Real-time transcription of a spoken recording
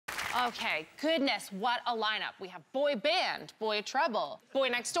Okay, goodness, what a lineup. We have boy band, boy treble, boy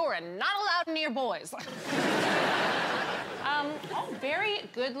next door, and not allowed near boys. Oh, very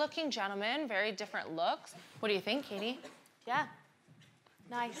good-looking gentlemen, very different looks. What do you think, Katie? Yeah.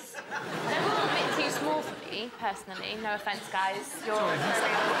 Nice. They're all a bit too small for me, personally. No offence, guys. You're very...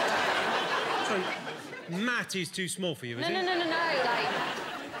 So, Matt is too small for you, is he? No. Like,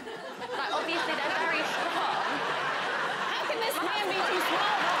 obviously, they're very strong. How can this man be too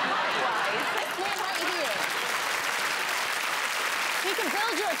small? Height-wise, this man right here. He can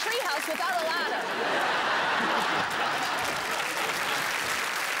build you a treehouse without a ladder.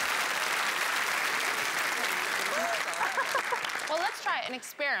 Well, let's try an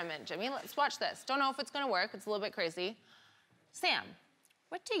experiment, Jimmy. Let's watch this. Don't know if it's gonna work. It's a little bit crazy. Sam,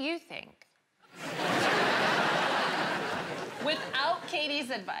 what do you think? Without Katie's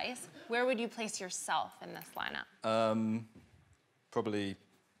advice, where would you place yourself in this lineup? Probably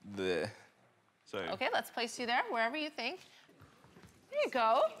there. So. Okay, let's place you there, wherever you think. There you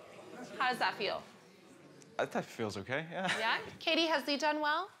go. How does that feel? That feels okay, yeah. Yeah? Katie, has Lee done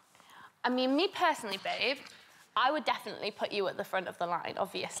well? I mean, me personally, babe, I would definitely put you at the front of the line,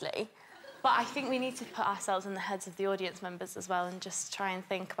 obviously. But I think we need to put ourselves in the heads of the audience members as well and just try and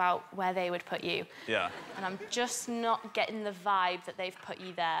think about where they would put you. Yeah. And I'm just not getting the vibe that they've put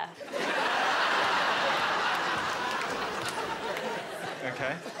you there.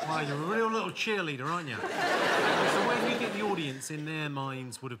 Okay. Wow, you're a real little cheerleader, aren't you? So where do you think the audience in their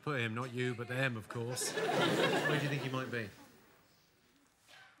minds would have put him? Not you, but them, of course. Where do you think he might be?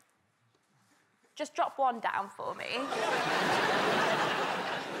 Just drop one down for me.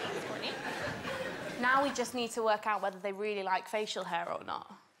 Now we just need to work out whether they really like facial hair or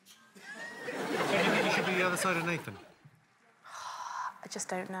not. So do you think you should be the other side of Nathan? I just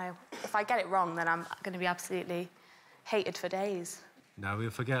don't know. If I get it wrong, then I'm going to be absolutely hated for days. No,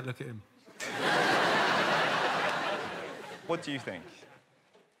 we'll forget. Look at him. What do you think?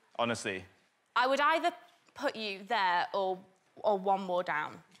 Honestly. I would either put you there or one more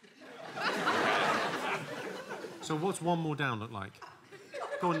down. So what's one more down look like?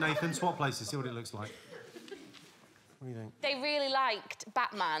 Go on, Nathan, swap places, see what it looks like. What do you think? They really liked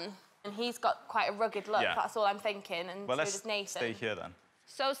Batman, and he's got quite a rugged look, Yeah. that's all I'm thinking, and Well, so let's does Nathan. stay here then.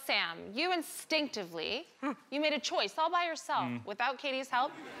 So, Sam, you instinctively, you made a choice all by yourself. Without Katie's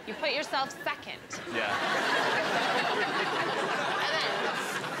help, you put yourself second. Yeah. And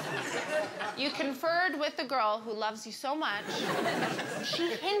then you conferred with the girl who loves you so much.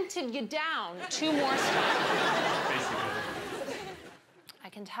 She hinted you down 2 more steps. Basically. I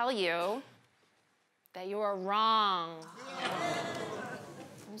can tell you that you are wrong.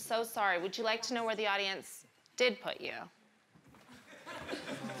 I'm so sorry. Would you like to know where the audience did put you?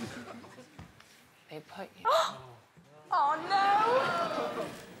 They put you... Oh, no!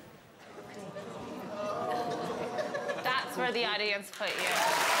 That's where the audience put you.